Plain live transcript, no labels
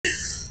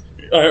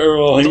Alright, we're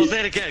rolling. Don't say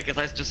it again, because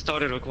I just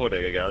started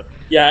recording again.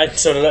 Yeah,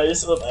 so did I.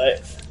 So did I.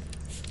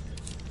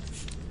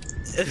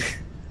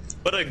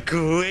 What a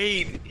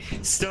great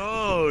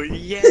stone!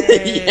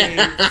 Yay!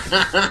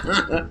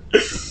 Yeah. But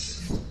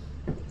Just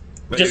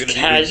you're gonna be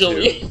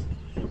casually.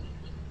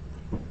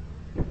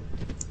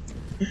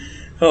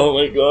 Oh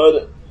my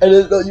god. I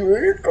didn't know you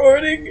were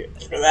recording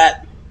for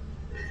that.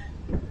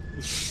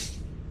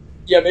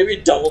 Yeah, maybe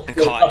double Caught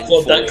in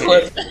upload that full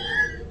clip.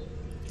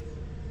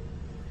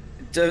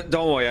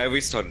 Don't worry, I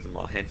restarted them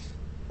all. Hey,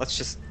 let's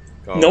just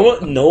go. No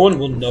one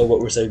will know what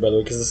we're saying, by the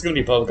way, because it's gonna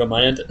be public on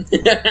my end.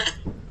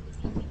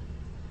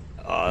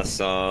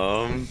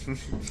 Awesome.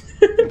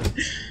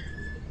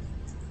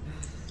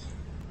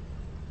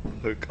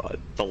 Oh god,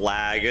 the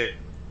lag.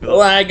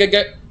 Lag.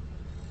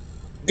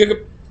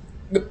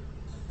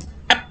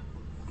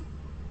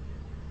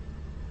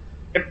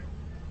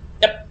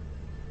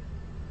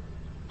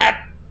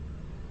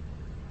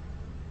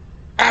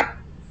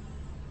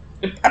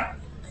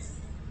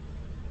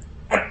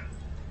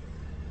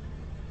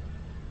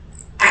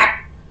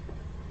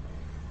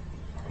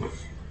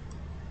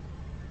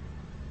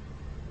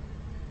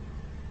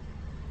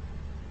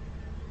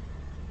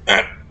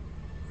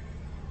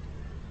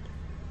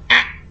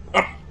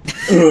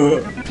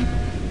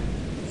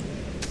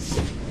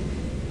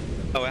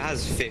 Oh, it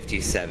has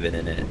 57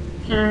 in it.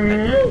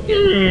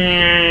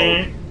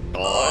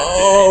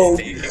 Oh,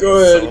 dude, it's taking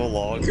good so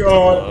long God. to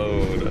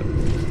load.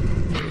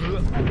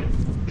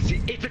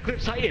 See, it's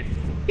Eclipse Titan!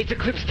 It's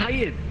Eclipse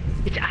Titan!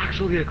 It's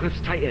actually Eclipse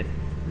Titan!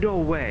 No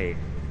way!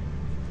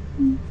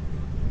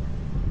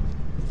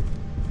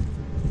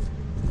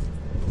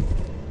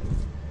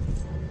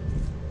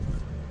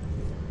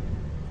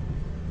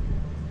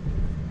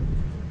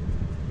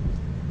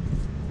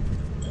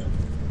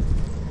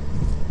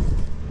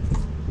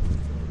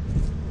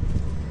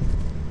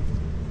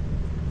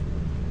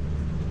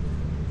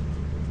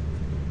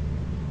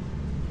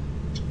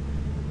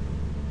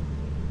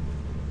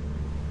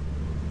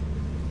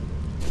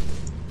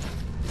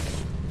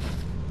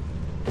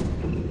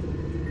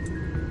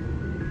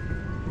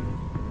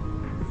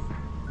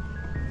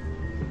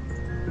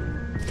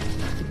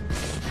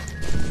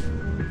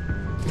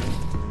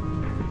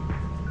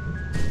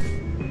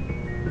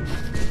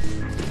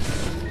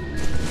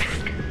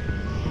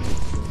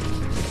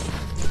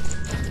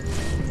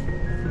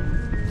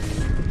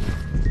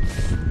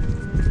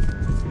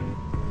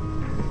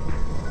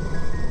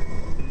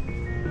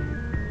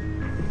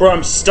 Bro,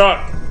 I'm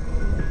stuck.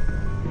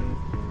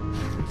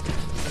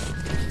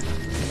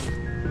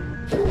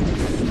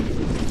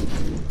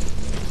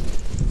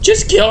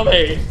 Just kill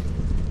me.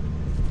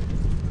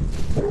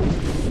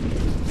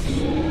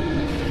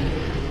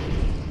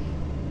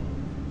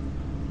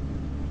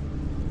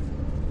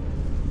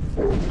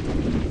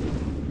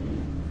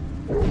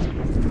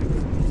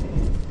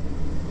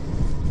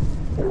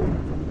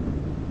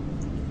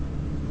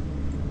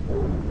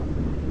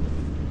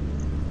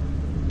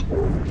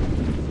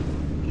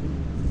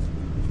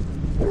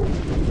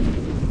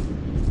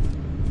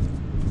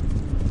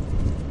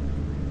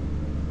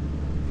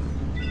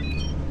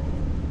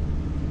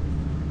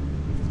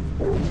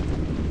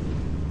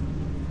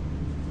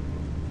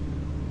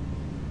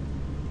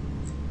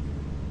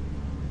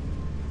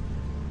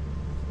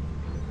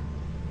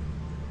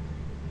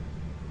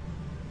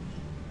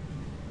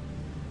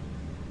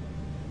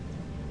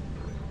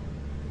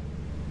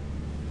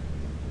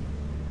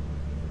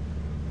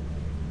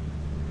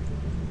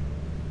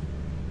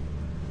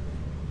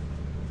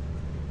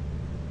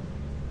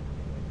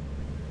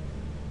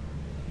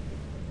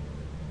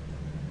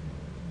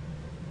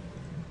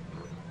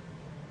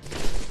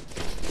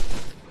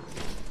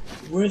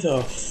 Where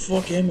the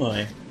fuck am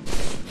I?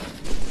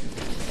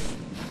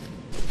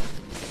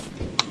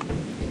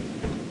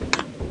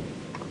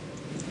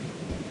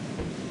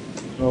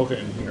 Okay,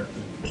 I'm here.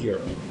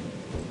 Kira.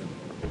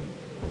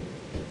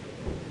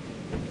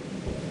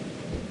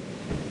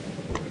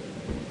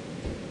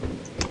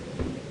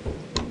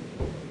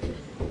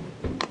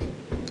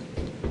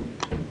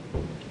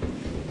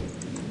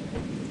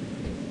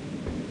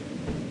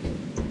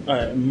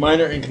 Alright,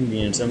 minor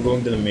inconvenience. I'm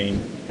going to the main.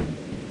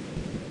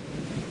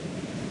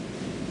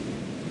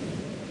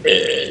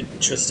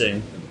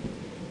 Interesting.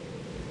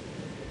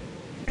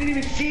 I didn't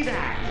even see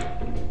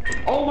that!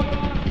 Oh my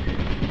god!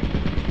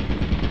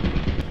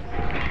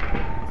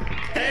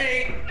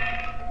 Hey!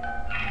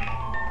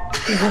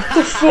 What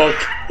the fuck?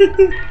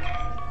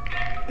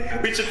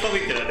 We should probably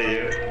get out of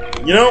here.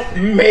 You know,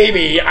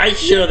 maybe I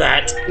hear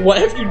that. What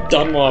have you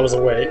done while I was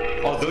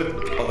away?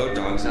 Although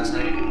dogs last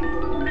night.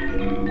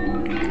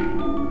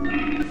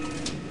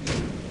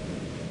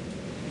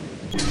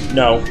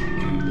 No.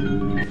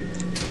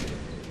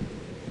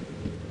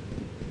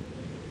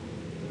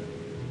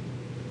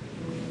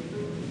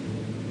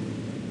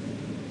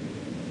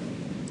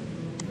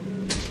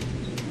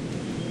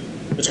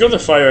 Let's go to the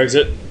fire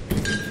exit.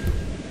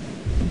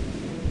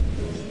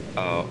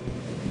 Oh.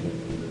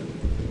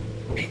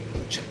 Hey,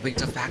 should we wait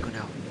till Falco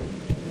now?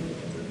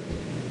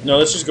 No,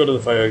 let's just go to the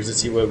fire exit,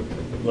 see what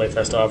life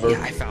has to offer.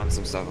 Yeah, I found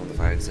some stuff on the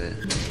fire exit.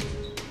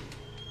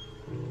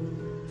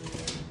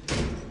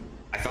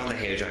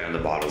 hairdryer on the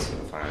bottles from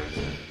the fire.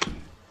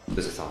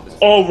 There's a top.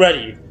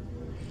 Already.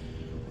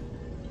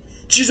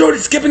 She's already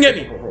skipping at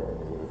me.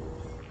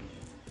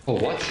 Oh,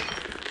 what?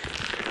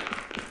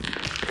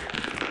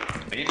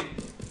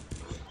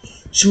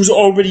 She was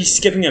already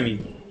skipping at me,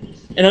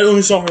 and I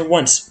only saw her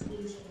once.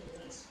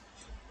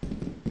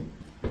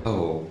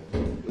 Oh,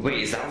 wait,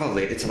 is that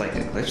related to like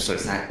Eclipse, or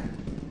is that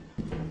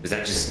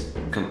just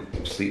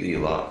completely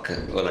luck,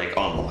 or like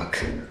on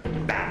luck,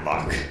 bad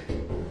luck?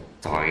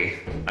 Sorry,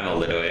 I'm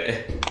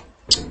illiterate.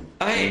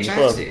 Oh, hey,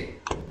 tragedy.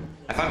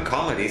 I found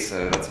comedy,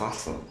 so that's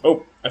awesome.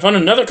 Oh, I found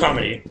another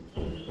comedy.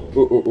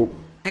 Oh, oh, oh.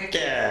 Heck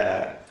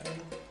yeah!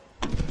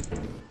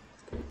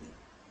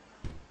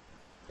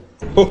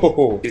 Ho, ho,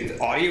 ho. Dude, the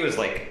audio is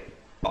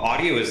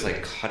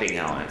like cutting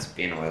out, and it's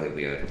being really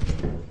weird.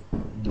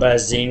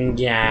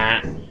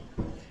 Bazinga.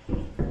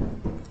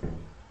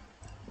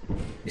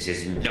 This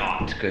is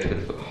not good for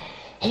the.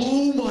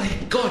 Oh my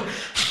god!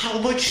 How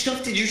much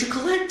stuff did you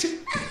collect?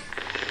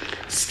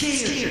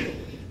 Scale.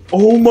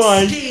 Oh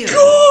my Scale.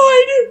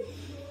 god!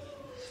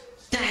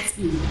 That's.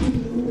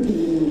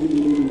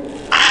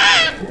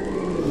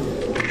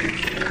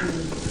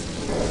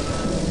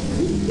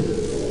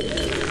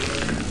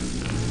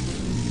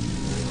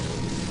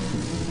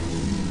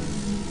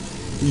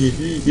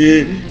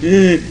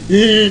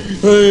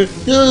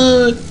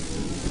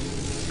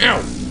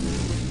 Ow!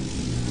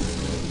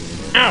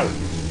 Ow!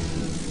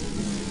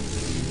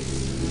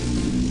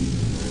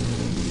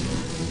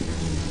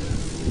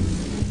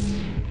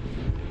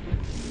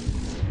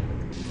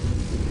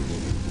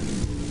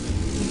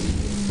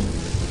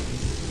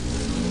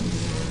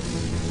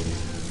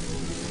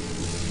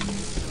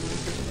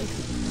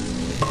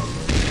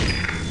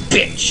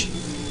 Bitch!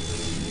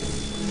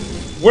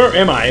 Where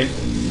am I?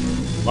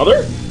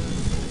 Mother?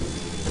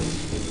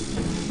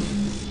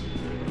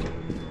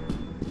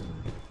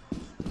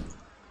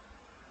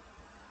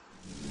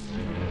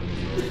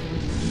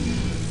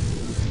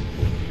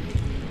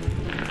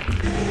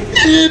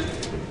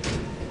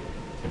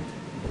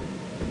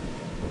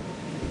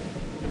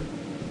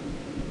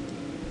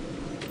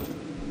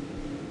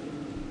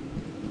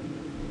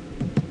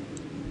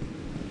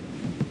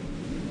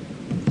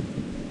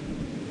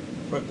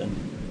 What then?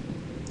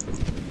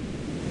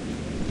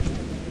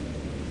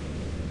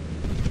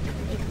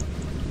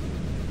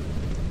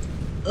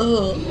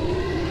 Oh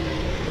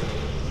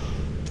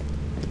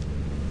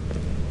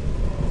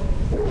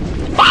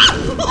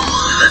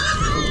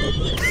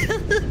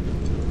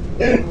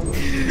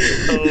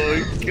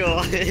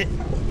god.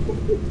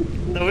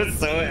 That was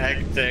so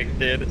hectic,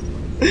 dude.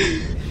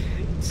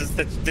 Just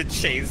the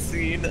chase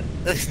scene.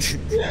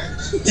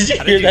 Did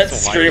you hear that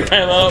scream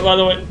I let out, by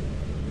the way?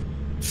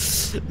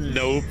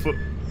 Nope.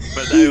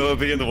 But I will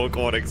be in the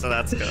recording, so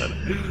that's good.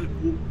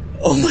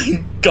 Oh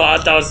my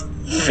god, that was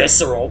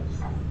visceral.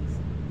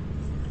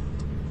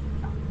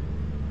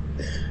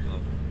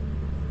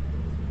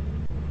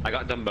 I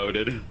got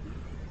demoted.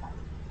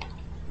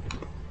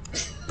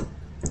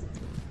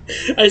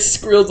 I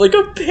squealed like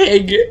a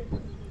pig.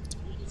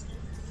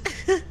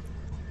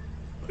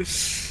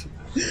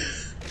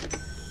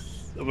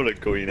 I'm gonna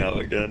going out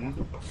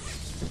again.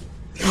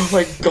 Oh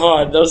my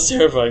god, that was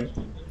terrifying.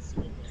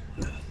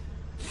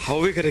 How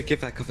are we gonna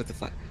get back up at the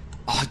fight?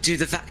 Oh, dude,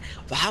 the fact.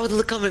 How would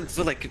it come in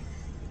for like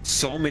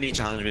so many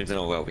challenge rooms in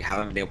a row? We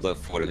haven't been able to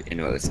afford the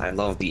inroads. I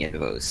love the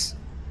inroads.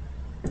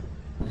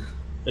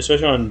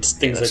 Especially on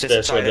things let's like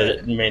just this where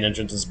try the main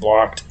entrance is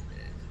blocked.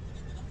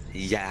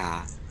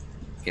 Yeah.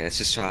 Okay, let's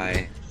just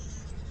try.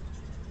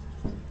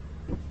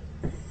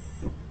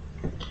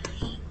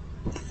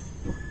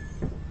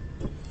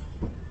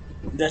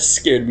 That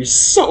scared me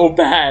so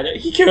bad.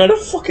 He came out of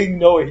fucking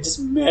nowhere. He just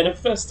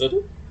manifested.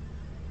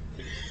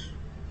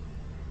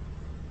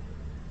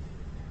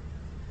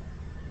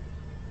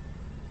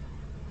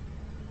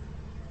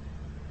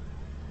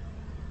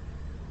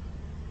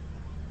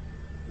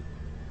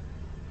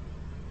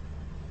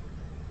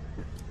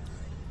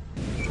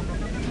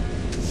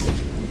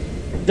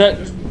 That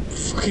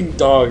fucking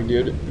dog,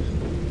 dude.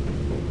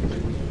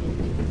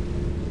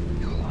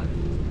 Hold on.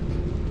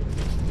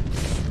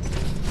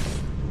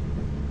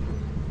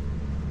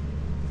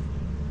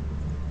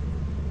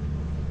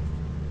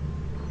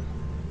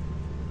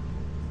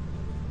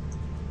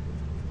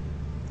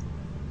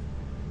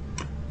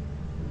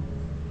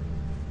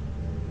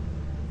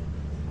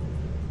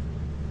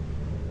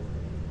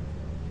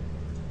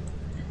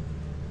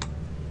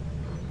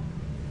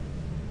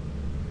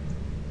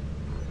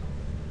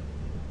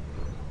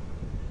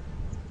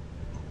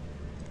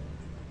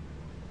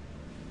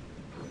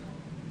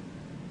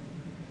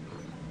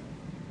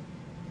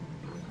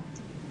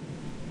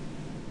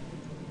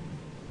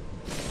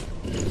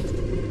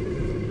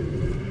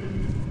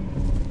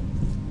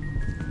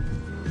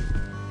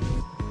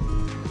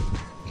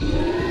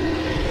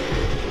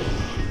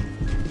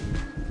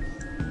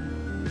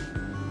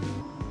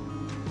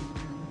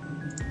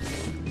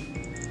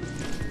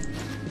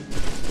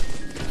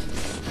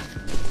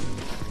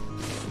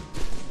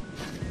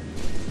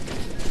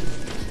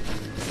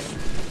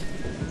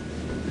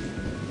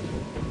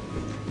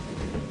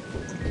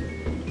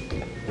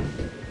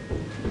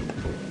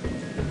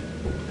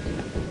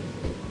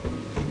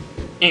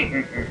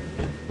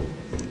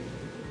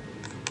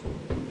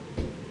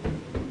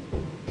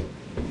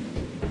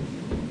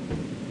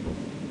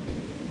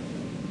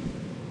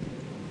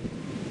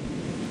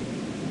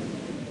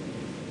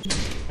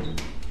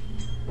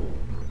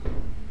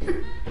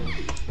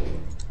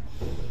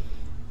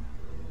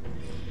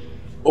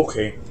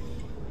 Okay.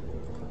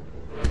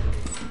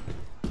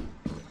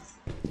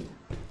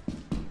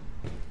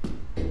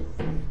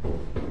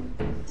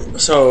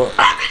 So.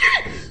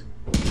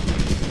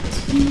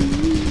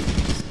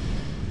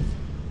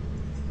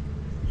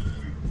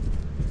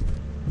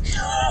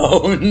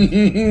 Oh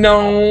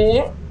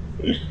no!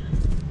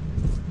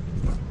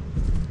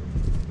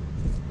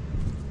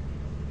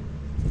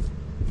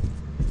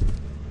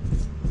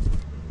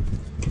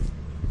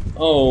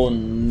 Oh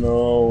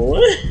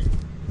no!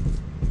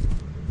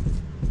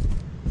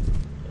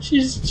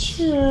 She's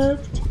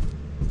trapped.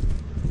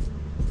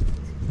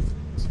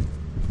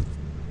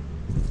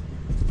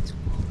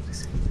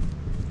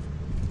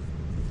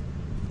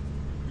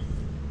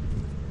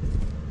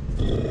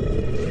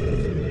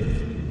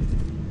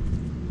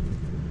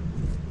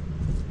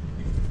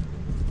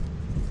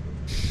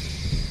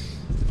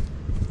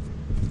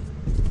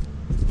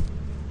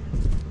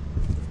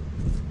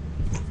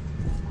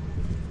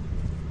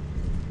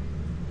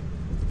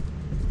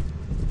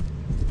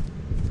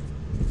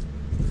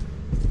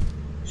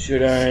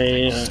 Should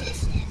I?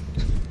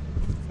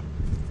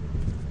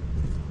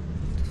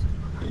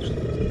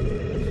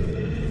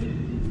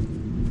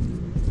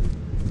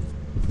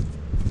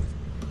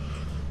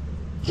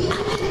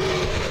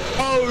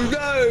 Oh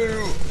no!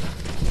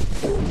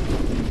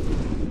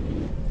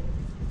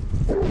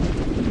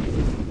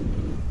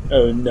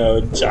 Oh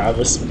no,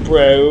 Jarvis,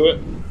 bro.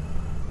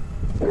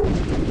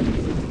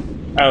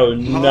 Oh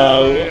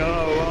no.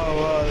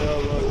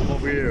 Come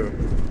over here.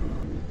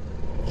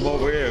 Come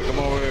over here, come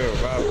over here.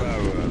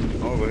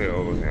 Over here,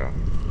 over here.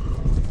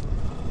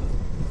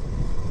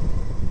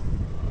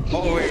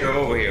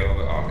 Over here.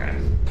 Okay.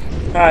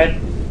 Hi.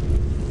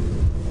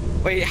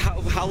 Wait,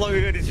 how long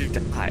ago did you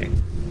die?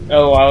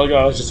 Oh, a while ago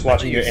I was just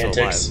watching your you're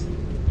still antics.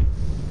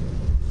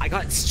 I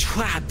got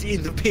trapped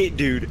in the pit,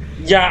 dude.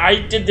 Yeah,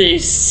 I did the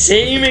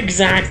same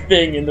exact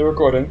thing in the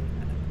recording.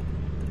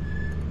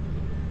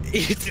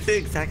 You did the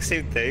exact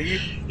same thing?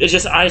 It's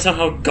just I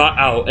somehow got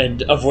out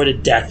and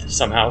avoided death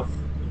somehow.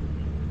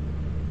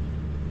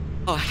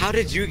 Oh, how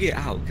did you get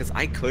out? Because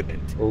I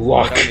couldn't.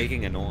 Luck. Without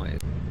making a noise.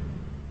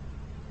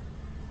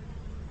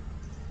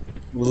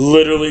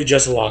 Literally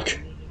just luck.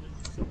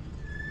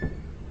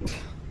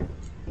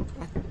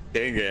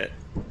 Dang it.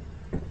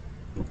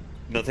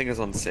 Nothing is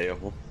on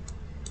sale.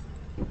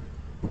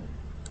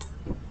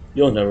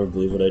 You'll never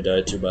believe what I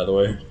died to, by the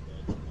way.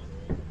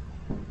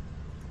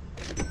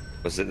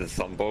 Was it the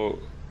thumbo?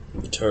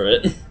 The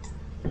turret.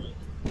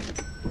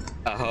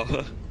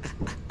 Oh.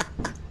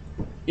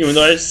 Even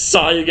though I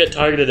saw you get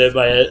targeted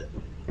by it.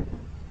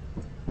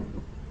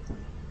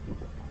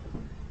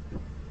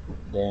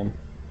 Damn.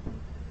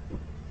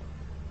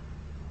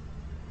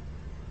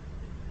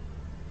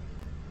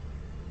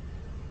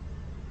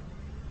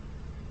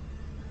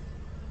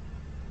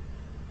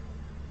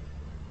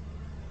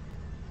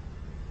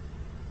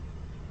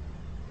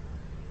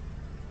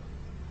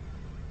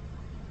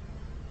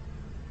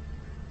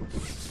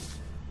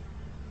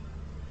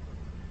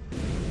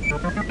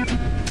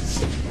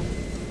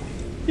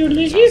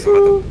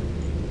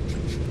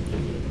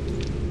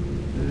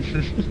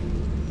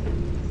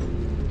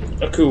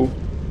 A coup.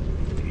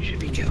 You should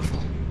be careful.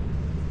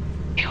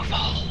 Careful.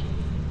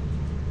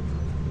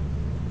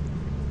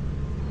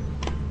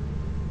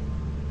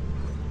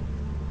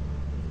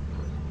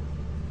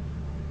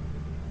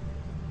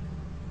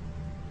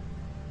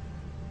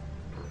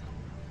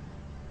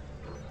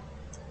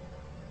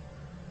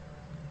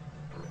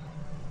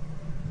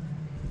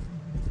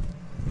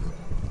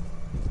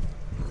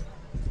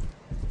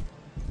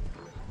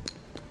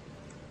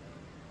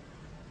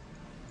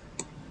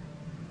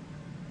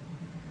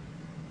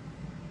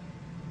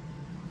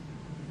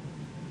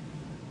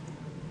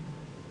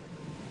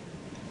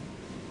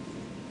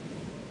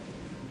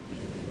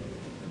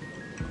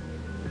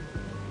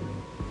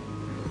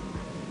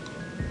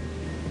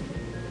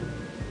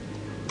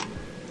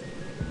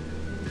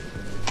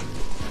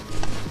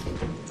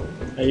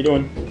 How you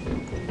doing?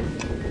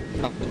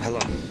 Oh, hello.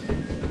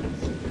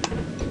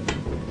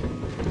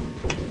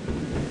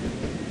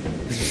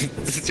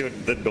 Just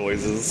doing the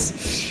noises.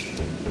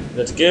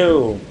 Let's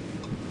go.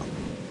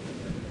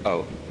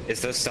 Oh,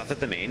 is there stuff at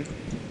the main?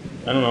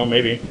 I don't know,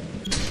 maybe.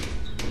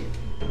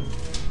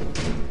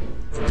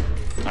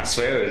 I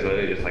swear it was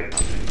literally just like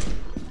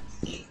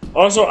nothing.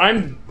 Also,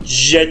 I'm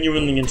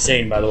genuinely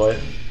insane, by the way.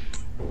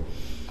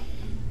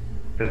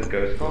 Does the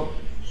ghost call?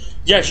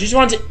 Yeah, she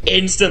spawns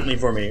instantly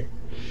for me.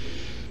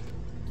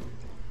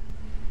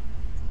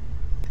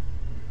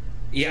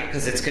 Yeah,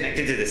 because it's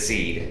connected to the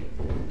seed.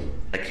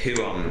 Like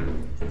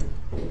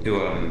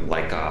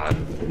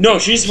No,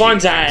 she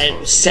spawns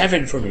at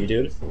 7 for me,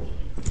 dude.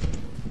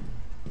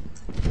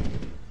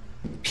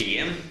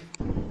 PM?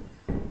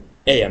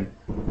 AM.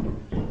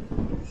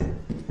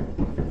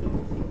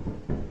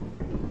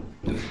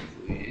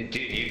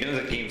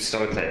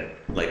 starts at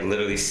like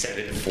literally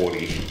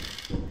 7:40.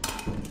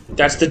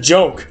 That's the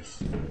joke.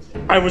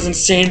 I was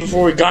insane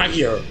before we got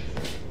here.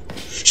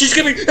 She's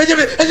coming.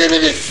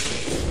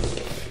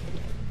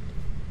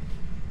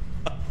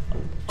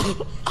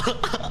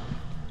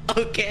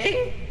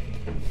 Okay.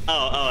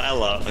 Oh,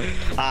 hello.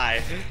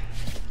 Hi.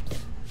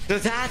 So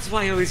that's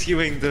why I was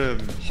hearing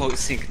the hot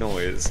sink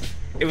noise.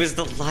 It was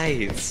the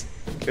lights.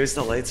 It was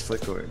the lights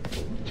flickering.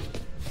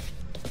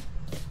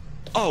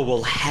 Oh,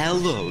 well,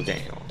 hello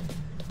there.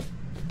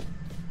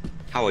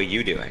 How are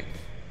you doing?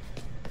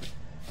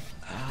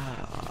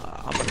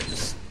 I'm gonna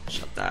just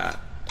shut that.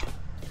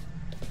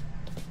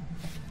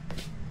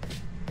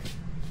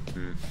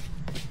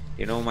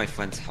 You know what my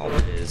friend's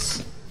helmet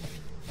is?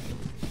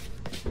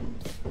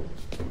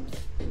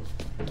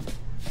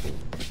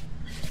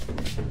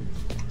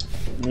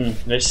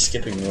 Nice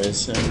skipping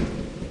noise.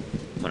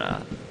 I'm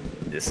gonna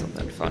do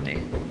something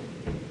funny.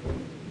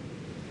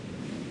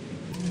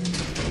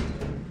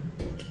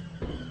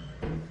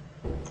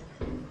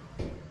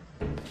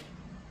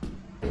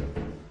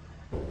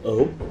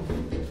 Oh.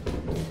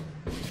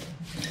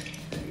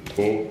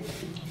 I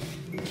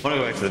wanna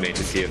go back to the main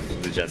to see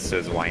if the Jester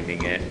is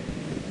winding it.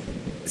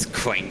 It's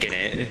cranking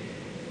it.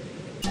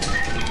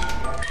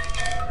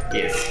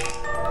 Yes.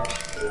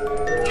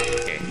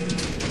 Okay.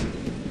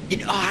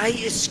 And I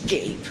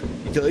escape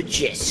the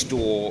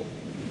Jester.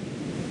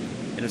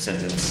 In a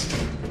sentence.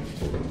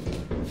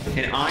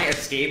 And I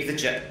escape the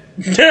jet.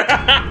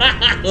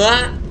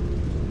 What?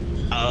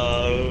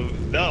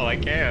 No, I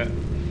can't.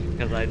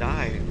 Because I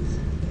die.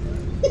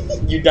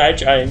 You die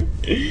trying.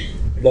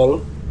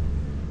 No.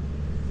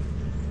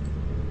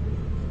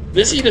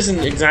 This heat isn't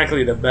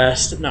exactly the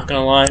best, not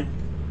gonna lie.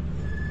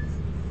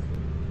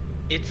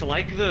 It's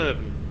like the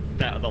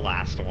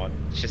last one.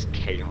 It's just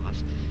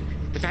chaos.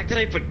 The fact that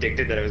I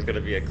predicted that it was gonna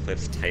be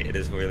Eclipse Titan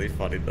is really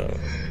funny though.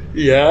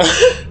 Yeah.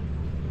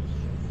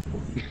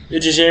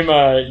 It's a shame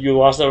you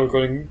lost that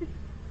recording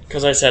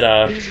because I said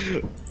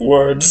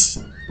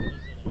words.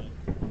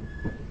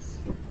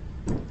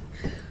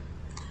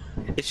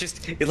 It's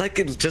just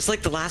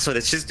like the last one.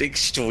 It's just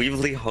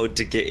extremely hard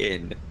to get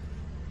in.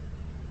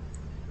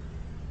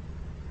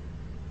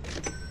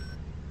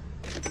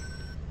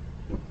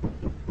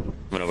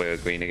 I'm gonna wear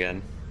green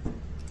again.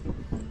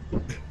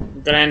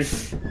 Then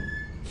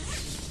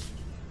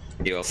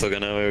You also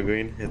gonna wear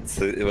green?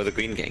 We're the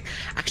green gang.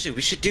 Actually,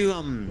 we should do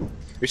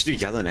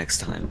yellow next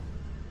time.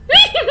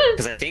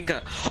 Because I think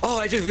oh,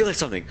 I just realized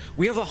something.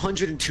 We have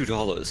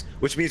 $102,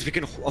 which means we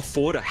can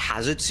afford a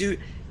hazard suit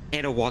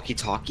and a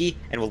walkie-talkie,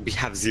 and we'll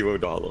have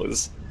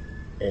 $0.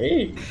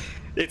 hey.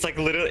 It's like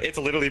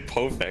literally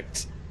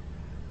perfect.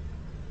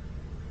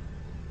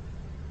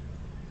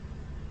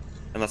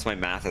 Unless my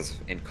math is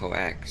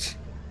incorrect.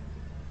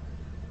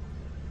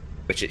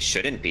 Which it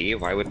shouldn't be.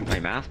 Why would my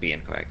math be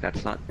incorrect?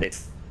 That's not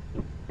it's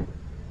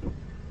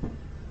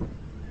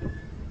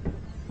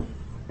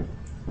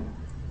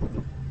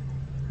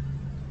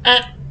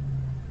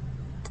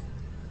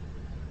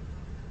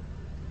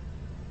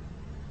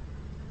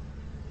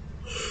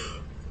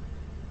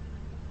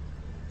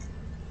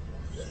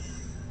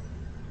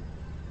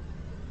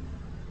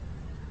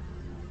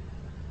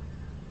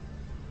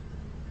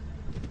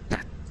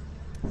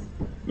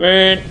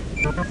Man.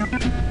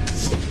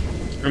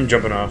 I'm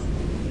jumping off.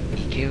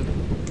 Thank you.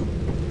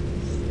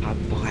 I'll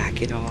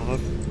black it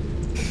off.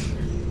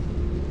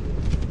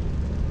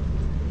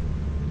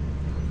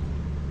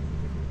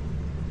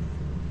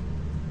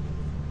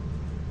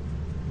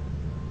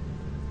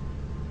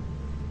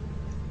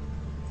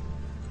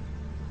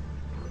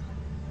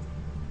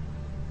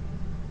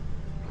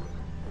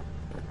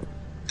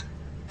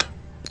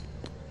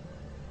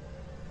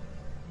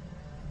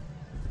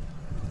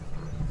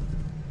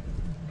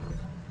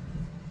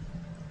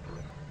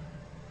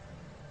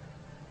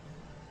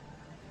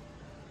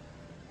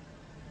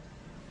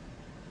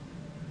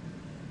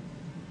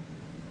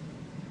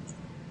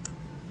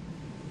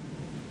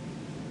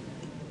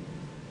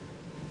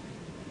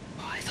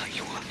 I thought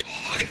you were a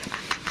dog.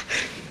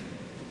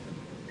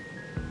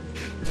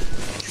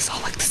 It's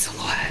all like the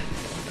silhouette.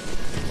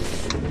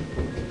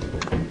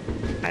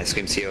 Ice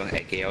cream seal,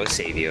 aka our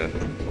savior.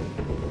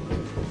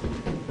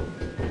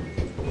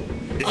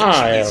 This is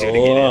I easier to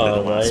get into love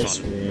the last ice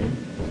one. cream.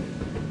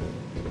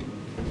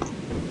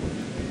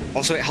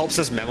 Also, it helps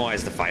us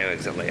memorize the fire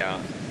exit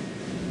layout.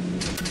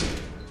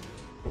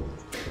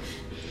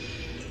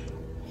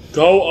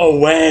 Go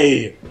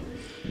away.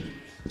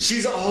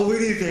 She's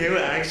already there,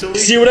 actually.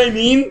 See what I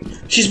mean?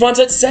 She spawns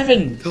at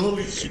 7.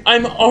 Holy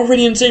I'm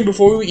already insane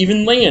before we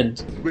even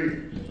land. wait.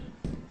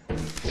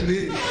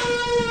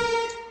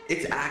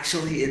 It's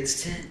actually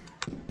instant.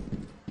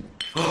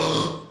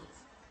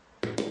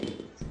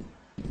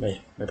 My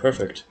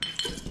perfect.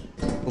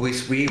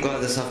 We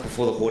got this stuff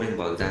before the hoarding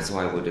bug, that's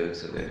why we're doing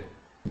so good.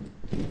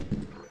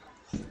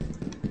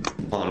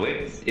 Hold on,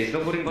 wait. Is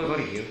the hoarding bug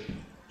already here?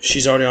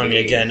 She's already on me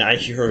again. I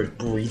hear her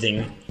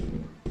breathing.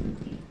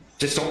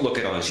 Just don't look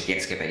at her, she can't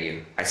skip at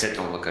you. I said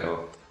don't look at her.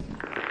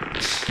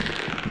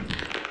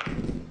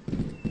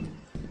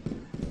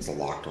 It's a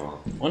locked door.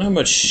 wonder how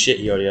much shit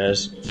he already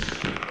has.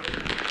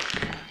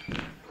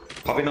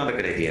 Probably not a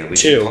good idea. We 2.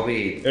 should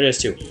probably. There it is,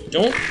 2.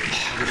 Don't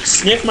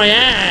sniff my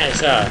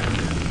ass!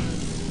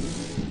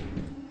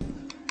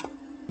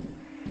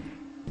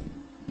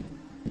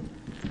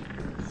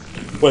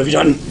 What have you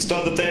done?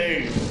 Start the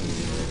thing!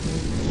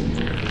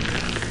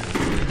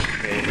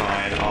 Okay,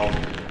 fine, I'll...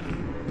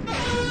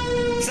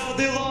 Sound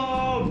the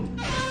alarm!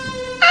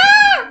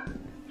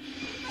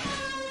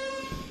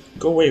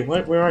 Go away,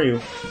 what? Where are you?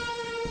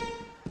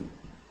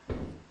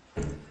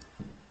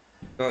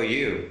 Oh,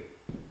 you.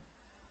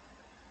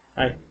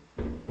 Hi.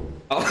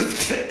 Oh,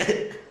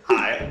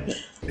 hi.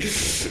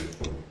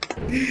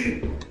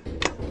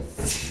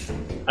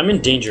 I'm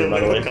in danger, by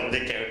the way.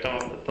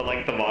 The,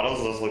 like, the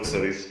models just look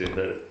so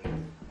stupid.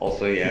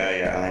 Also,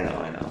 yeah, I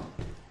know.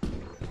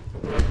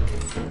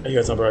 I hear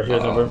his number, I hear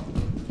his number.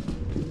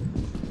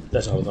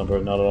 That's not his number,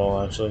 not at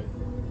all, actually.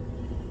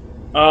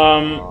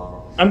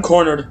 I'm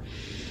cornered.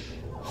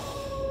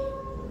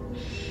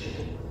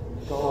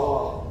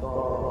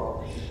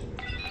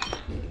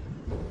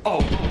 Oh!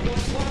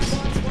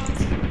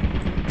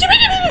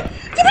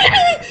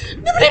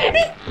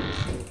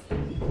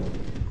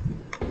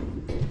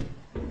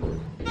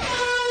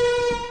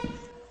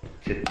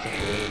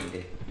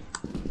 Detained.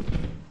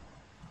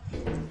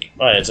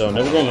 Alright, so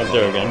never going up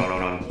there again.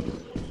 No.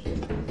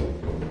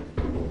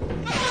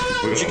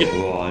 We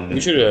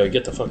should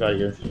get the fuck out of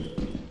here.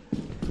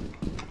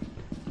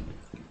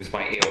 With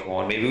my AO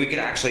on, maybe we could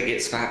actually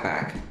get Scrap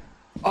back.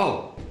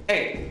 Oh,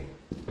 hey!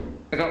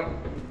 I got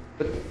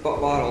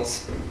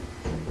bottles.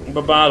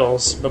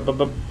 Bottles.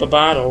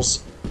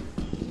 Bottles.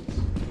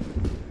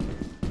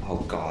 Oh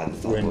god,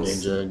 We're in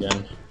danger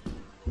again.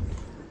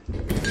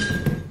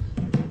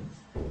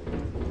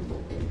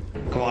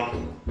 Come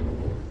on.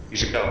 You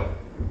should go.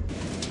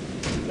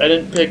 I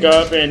didn't pick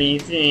up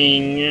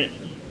anything.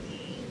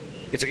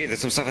 It's okay, there's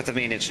some stuff at the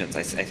main entrance,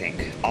 I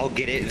think. I'll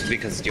get it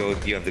because you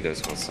have the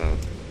ghost skull, so...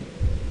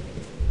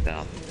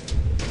 No.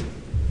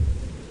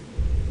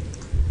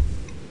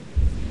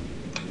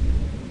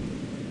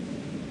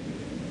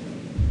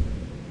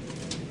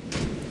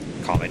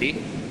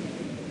 Comedy?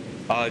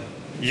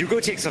 You go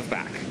take stuff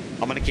back.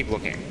 I'm gonna keep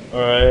looking.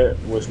 Alright,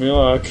 wish me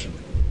luck.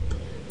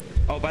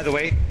 Oh, by the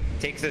way,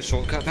 take the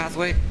shortcut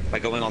pathway by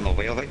going on the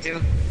rail right there,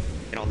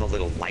 and on the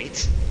little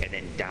light, and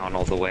then down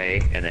all the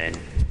way, and then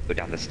go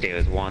down the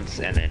stairs once,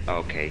 and then...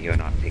 Okay, you're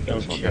not taking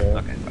the shortcut.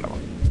 Okay, whatever.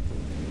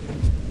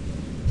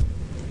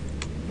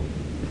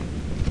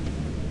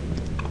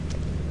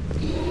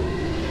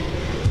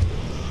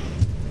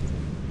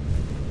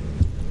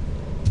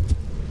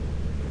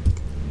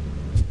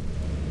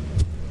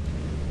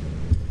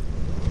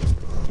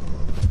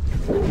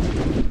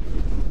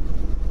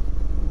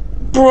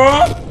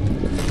 Bruh!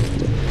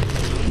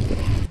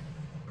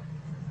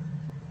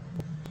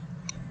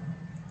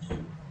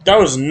 That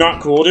was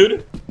not cool,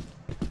 dude.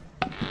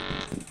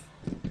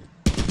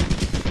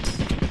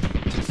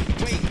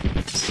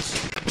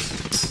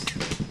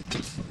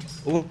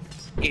 Well,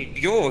 if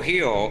you're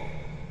here,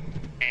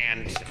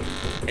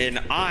 and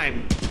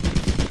I'm...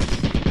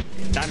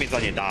 That means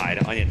Onion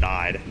died. Onion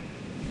died.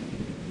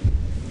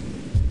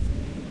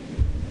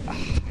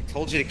 I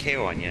told you to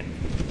KO Onion.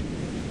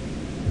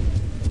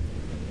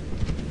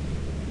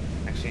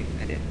 Actually,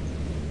 I did.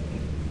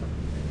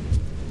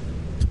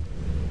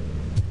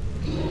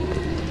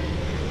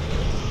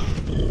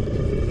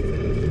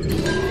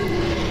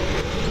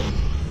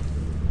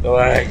 The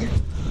lag.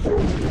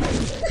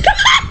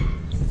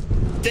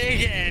 Dang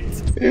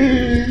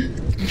it!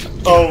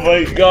 Oh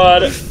my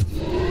god.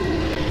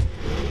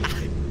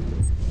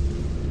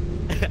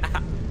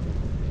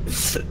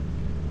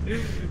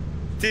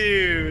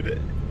 Dude.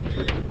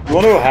 You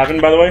wanna know what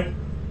happened, by the way?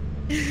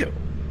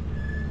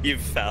 You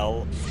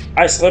fell.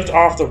 I slipped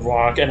off the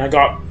rock and I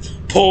got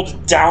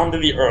pulled down to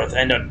the earth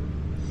and a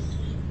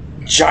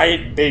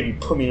giant baby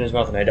put me in his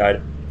mouth and I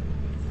died.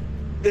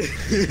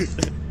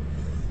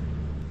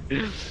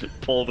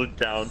 Pulled it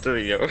down to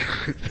the earth.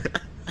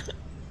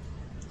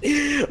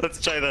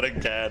 Let's try that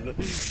again.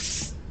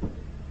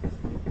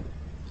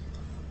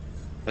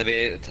 Let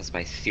me test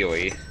my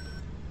theory.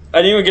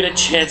 I didn't even get a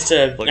chance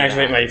to Look at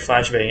activate that. my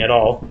flashbang at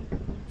all.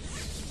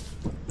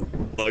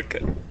 Look.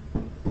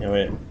 Yeah,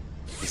 wait.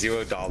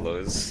 $0.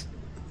 $0.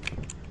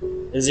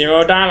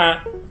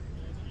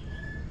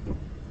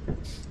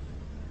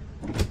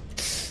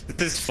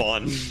 This is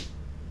fun.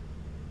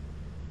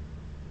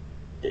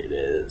 It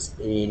is.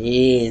 It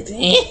is.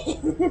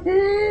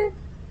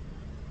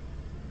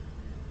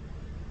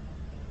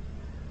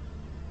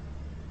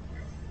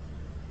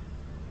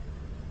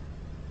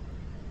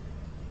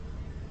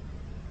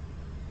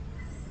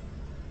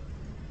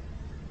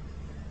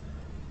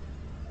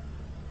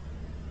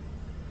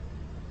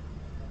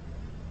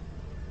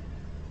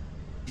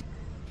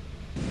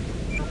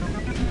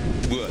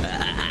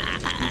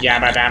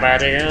 Yabba dabba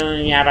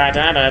doo, yabba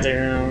dabba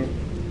doo.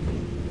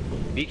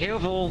 Be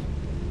careful.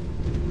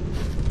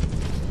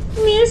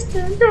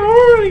 Mr.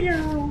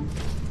 Dorio.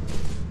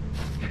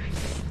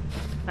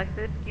 I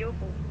said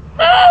skillful.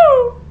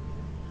 Oh!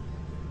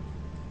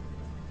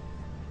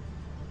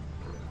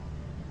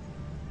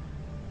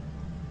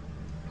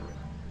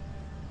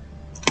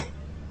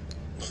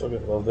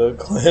 fucking love the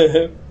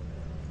clip.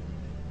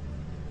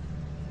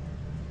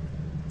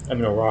 I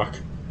mean a rock.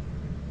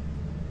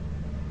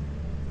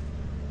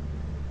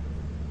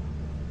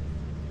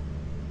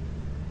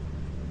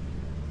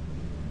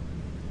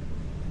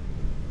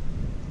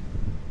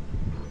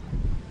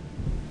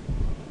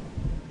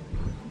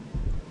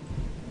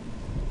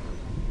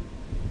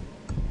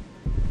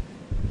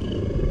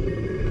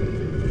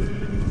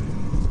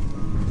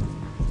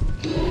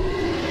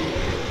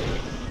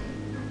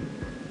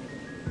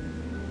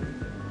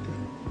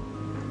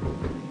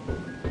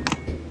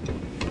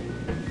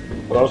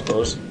 Well, that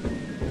was close.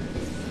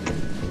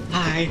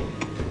 Hi.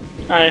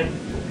 Hi.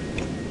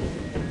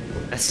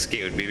 That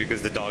scared me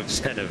because the dog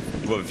just kind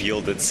of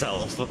revealed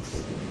itself.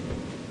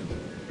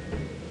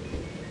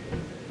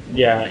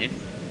 Yeah. Right?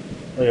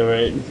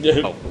 Wait.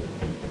 Oh.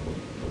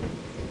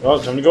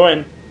 Well, time to go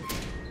in.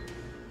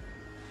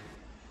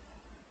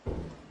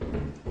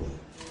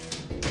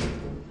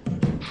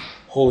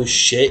 Holy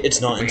shit, it's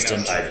not Bring it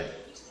instant. outside.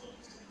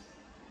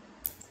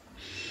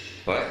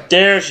 What?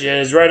 There she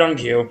is, right on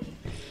cue.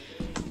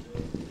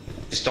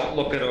 Just don't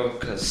look at her,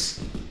 because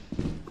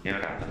you know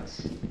what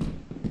happens.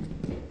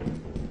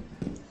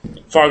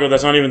 Fargo,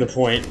 that's not even the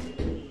point.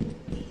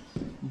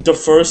 The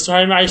first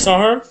time I saw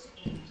her,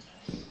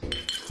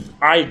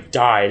 I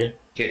died.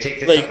 Here, take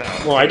this Like,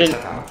 stuff out. well, I Take this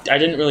stuff out.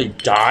 didn't really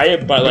die,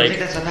 but Take like,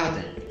 that stuff out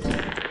then.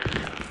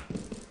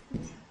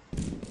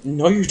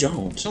 no you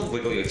don't. Don't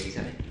wiggle your teeth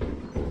at me.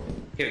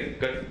 Here,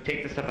 go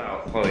take the stuff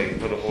out for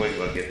the holy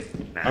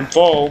bucket. Nah. I'm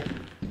full.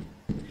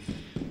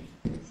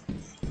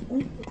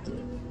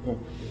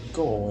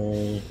 Go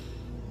away.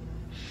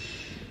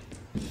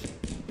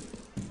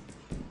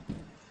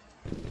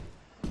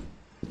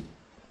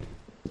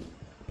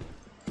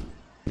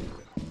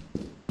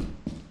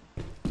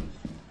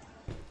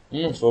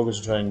 I'm gonna focus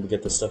on trying to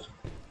get this stuff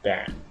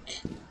back.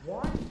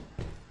 What?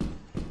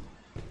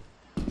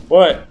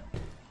 What?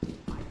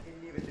 I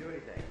didn't even do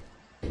anything.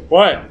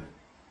 What?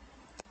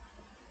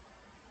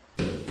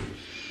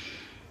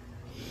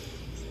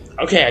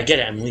 Okay, I get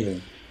it, I'm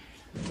leaving.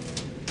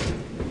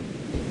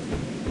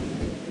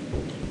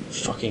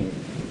 Fucking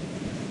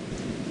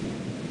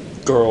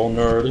girl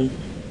nerd.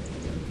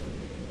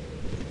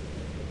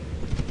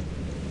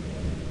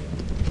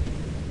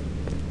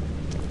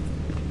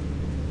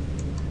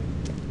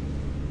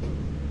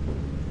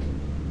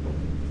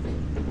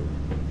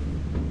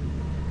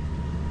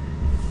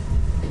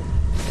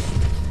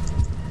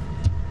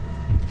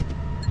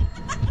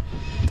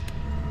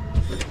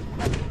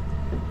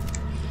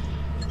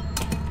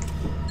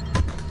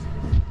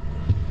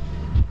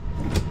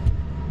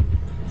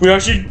 We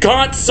actually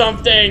got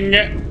something!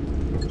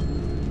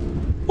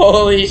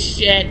 Holy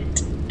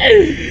shit!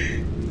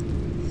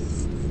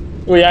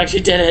 We actually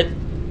did it!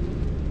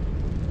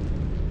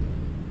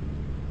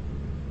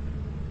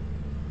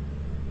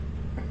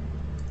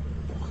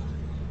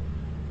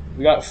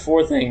 We got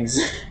 4 things.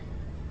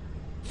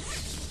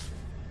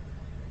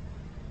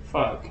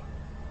 Fuck.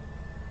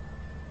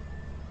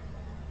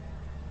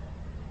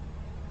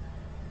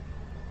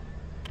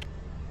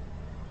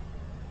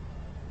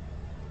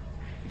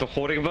 The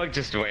hoarding bug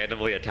just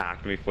randomly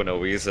attacked me for no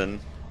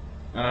reason.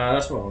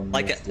 That's what I'm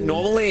Like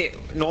normally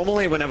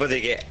whenever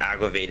they get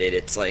aggravated,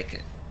 it's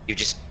like you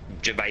just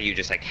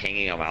like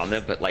hanging around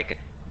them. But like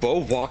Bo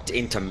walked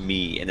into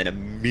me and then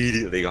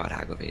immediately got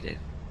aggravated.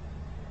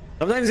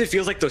 Sometimes it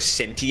feels like they're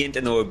sentient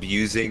and they're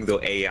abusing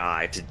their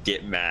AI to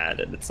get mad,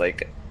 and it's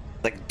like,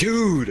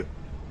 dude,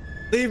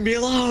 leave me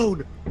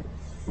alone.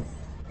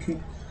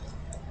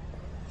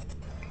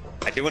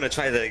 I do want to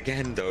try that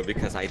again though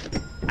because I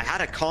had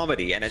a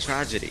comedy and a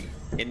tragedy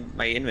in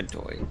my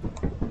inventory.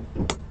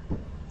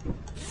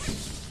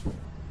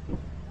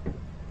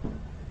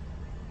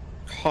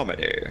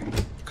 Comedy.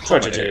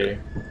 Tragedy.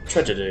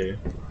 Tragedy.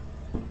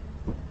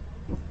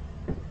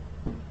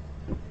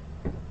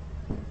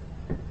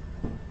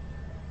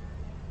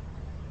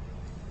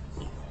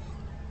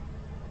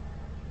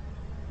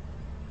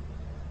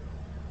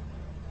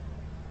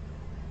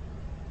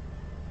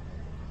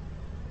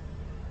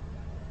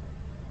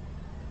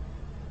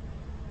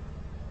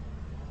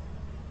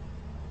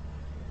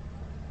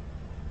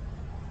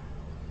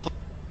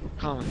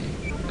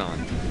 Comedy. Gone.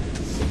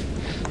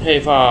 Hey,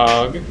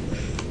 Fog.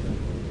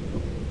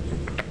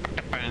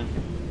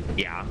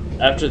 Yeah.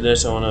 After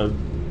this, I wanna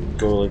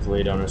go, like,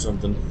 lay down or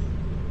something.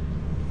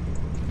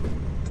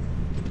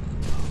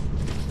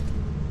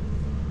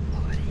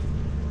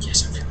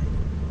 Yes, I'm feeling,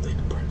 like,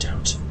 burnt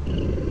out. You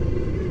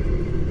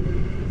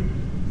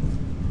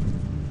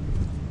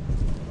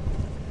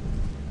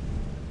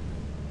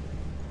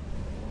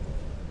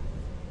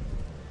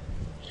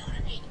know what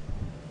I mean?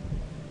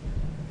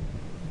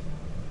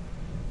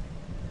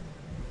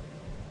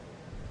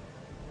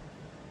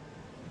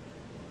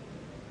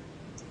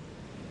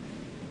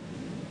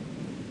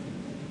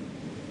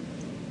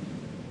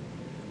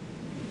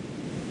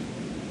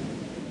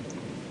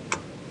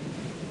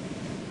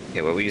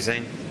 Okay, what were you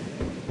saying?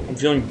 I'm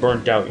feeling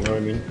burnt out, you know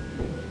what I mean?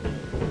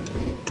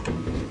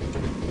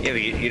 Yeah,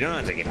 but you don't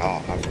have to get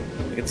off.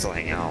 You can still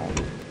hang out.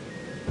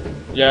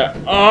 Yeah.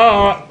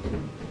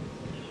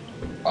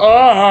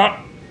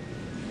 Ah!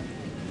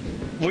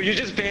 Will you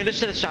just vanish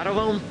to the shadow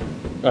realm?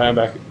 Alright, I'm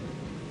back.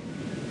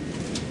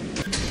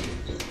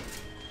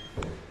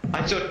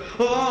 I should.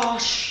 Oh,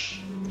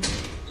 shh.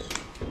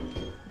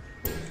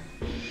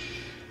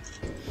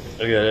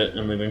 I got it.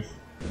 I'm leaving.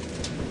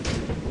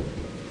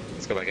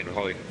 Let's go back in.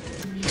 Holy.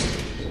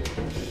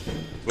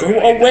 Go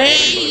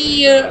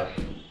away!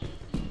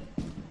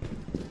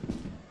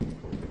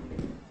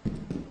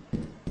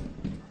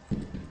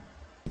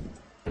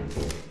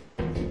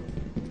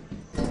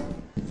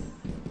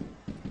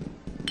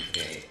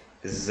 Okay.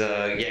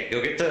 Yeah,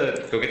 go get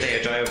the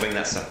hairdryer, bring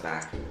that stuff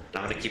back.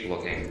 I'm gonna keep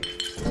looking.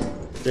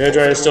 The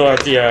hairdryer is still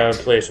at the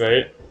place,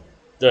 right?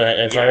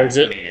 The fire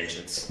exit? Main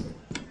entrance.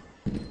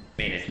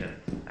 Main entrance,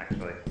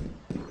 actually.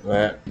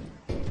 Right.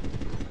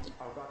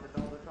 I've got the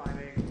double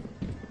timing.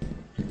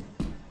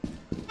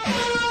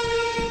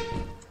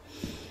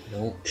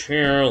 Don't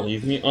care,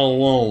 leave me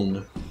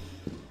alone.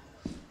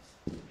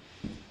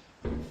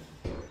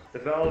 The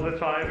bells are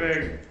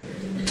chiming.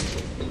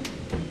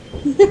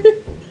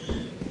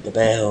 The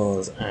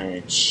bells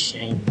are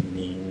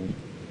chiming.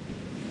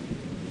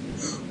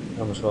 I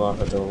almost fell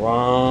off at the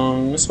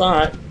wrong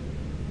spot.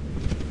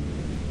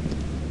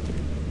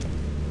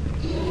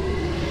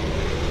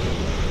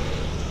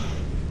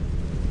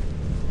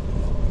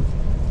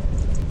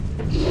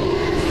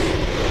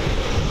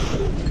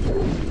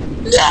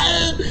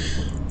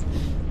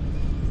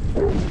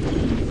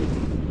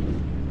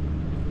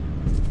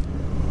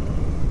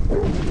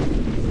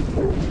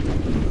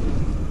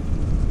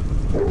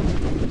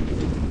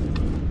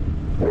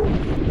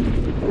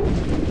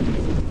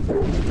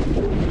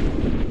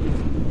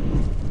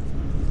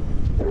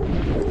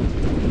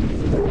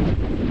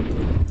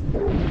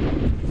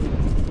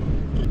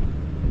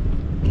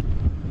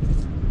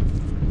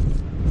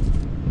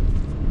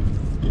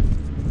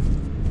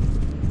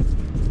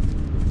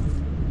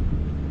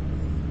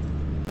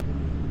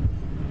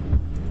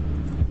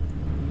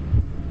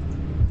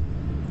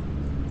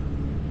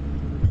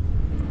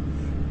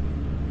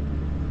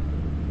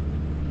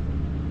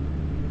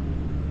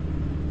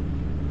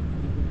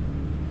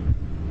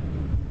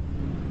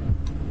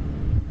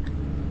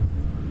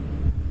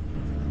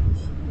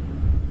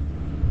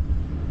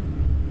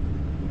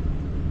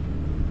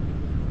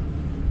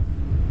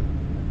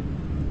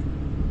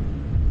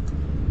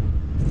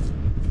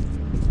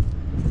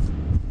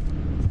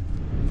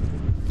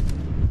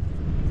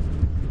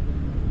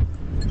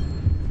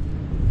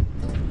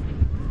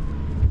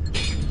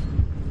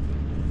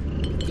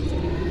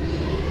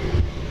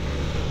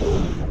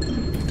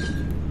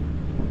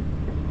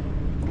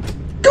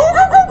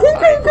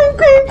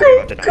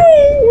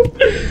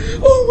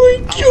 Oh my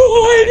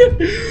god!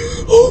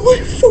 Oh my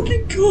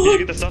fucking Did you god!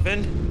 get the stuff in?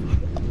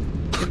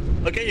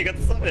 Okay, you got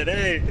the stuff in.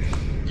 Hey.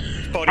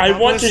 I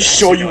want to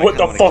show you what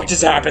the fuck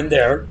just happened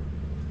there.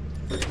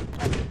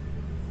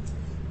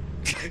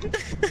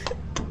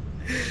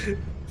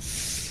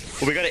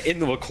 Well, we gotta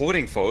end the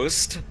recording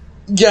first.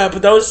 Yeah,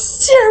 but that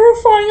was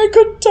terrifying. I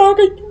couldn't talk.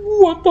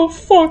 What the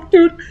fuck,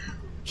 dude?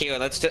 Here,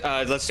 let's do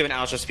an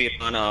outro speed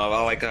on.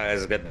 Alright,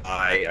 guys,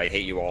 goodbye. I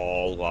hate you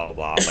all. Blah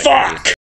blah. Like, Fuck!